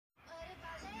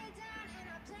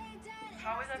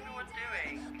How is everyone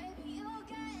doing?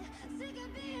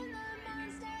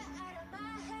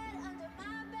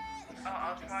 Oh,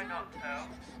 I'll try not to.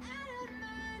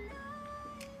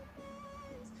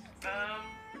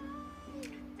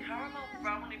 Caramel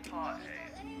brownie party.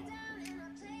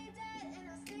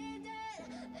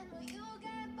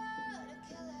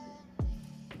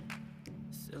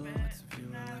 Silhouettes of you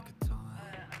are like a taunt.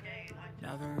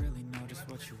 Never really know just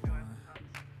what you want.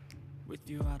 With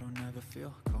you I don't ever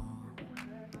feel calm.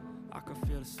 I can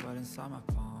feel the sweat inside my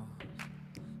palms.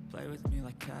 Play with me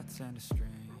like cats and a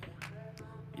string.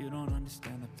 You don't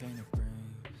understand the pain it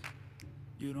brings.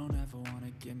 You don't ever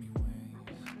wanna give me wings.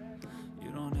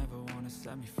 You don't ever wanna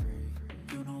set me free.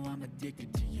 You know I'm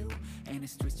addicted to you, and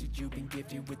it's twisted. You've been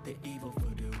gifted with the evil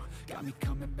voodoo. Got me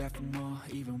coming back for more,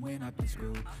 even when I've been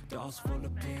screwed. Dolls full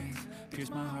of pins, pierce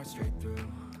my heart straight through.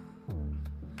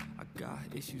 I got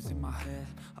issues in my head.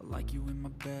 I like you in my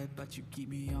bed, but you keep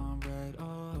me on red.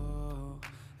 Oh,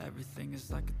 everything is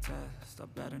like a test. I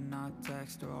better not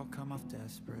text or I'll come off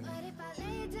desperate. But if I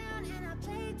lay down and I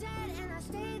play dead and I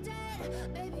stay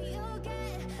dead, baby, you'll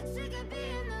get sick of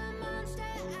being the monster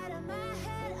out of my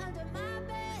head, under my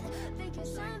bed, thinking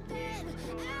something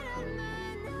out of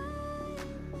my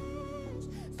nightmares,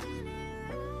 standing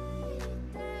right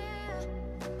there.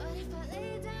 But if I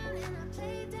lay down and I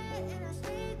play dead and I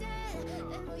stay dead,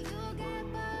 then will you get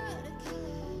bored of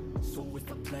killing? So if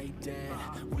I play dead,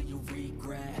 will you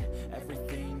regret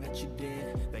everything that you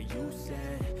did, that you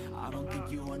said? I don't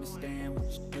think you understand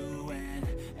what you're doing,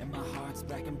 and my heart's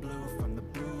black and blue from the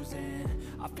bruising.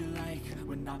 I feel like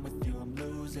when I'm with you I'm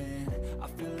losing. I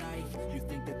feel like you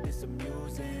think that this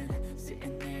amusing,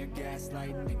 sitting there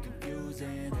gaslighting and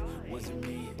confusing. Was it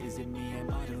me? Is it me?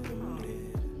 Am I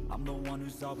deluded? I'm the one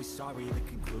who's always sorry, the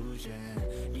conclusion.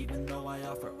 Even though I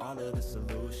offer all of the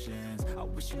solutions, I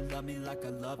wish you loved me like I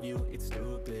love you, it's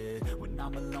stupid. When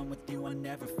I'm alone with you I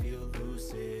never feel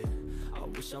lucid. I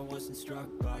wish I wasn't struck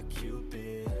by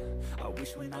Cupid. I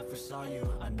wish when I first saw you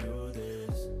I knew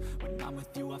this. When I'm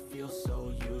with you I feel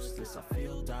so useless. I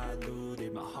feel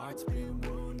diluted, my heart's been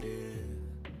wounded.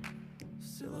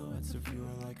 Silhouettes of you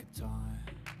are like a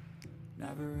taunt.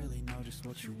 Never really know just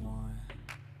what you want.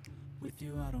 With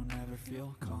you I don't ever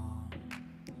feel calm.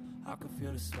 I can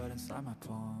feel the sweat inside my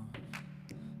palms.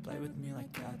 Play with me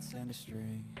like cats and a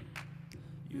string.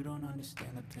 You don't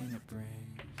understand the pain it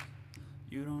brings.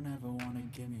 You don't ever wanna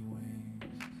give me wings.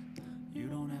 You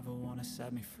don't ever wanna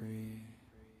set me free.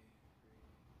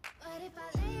 But if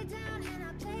I lay down and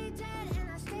I play dead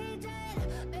and I stay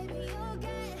dead, baby, you'll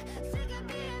get sick of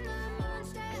being the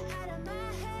monster out of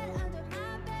my head, under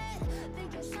my bed,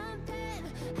 thinking something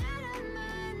out of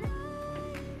my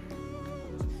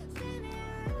nightmares, standing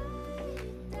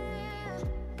right there.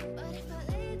 But if I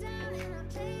lay down and I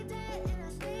play dead and I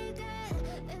stay dead,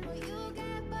 then will you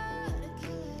get bored of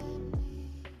killing me?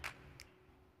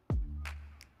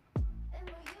 Then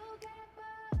will you get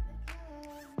bored of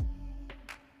killing me?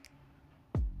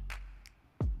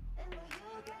 Then will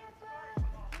you get bored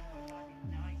of killing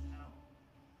me?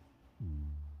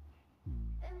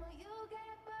 Then will you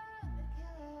get bored of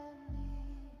killing me?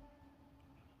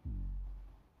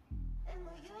 Then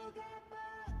will you get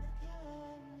bored of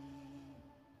killing me?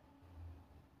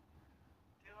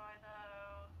 Do I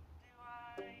though? Do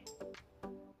I?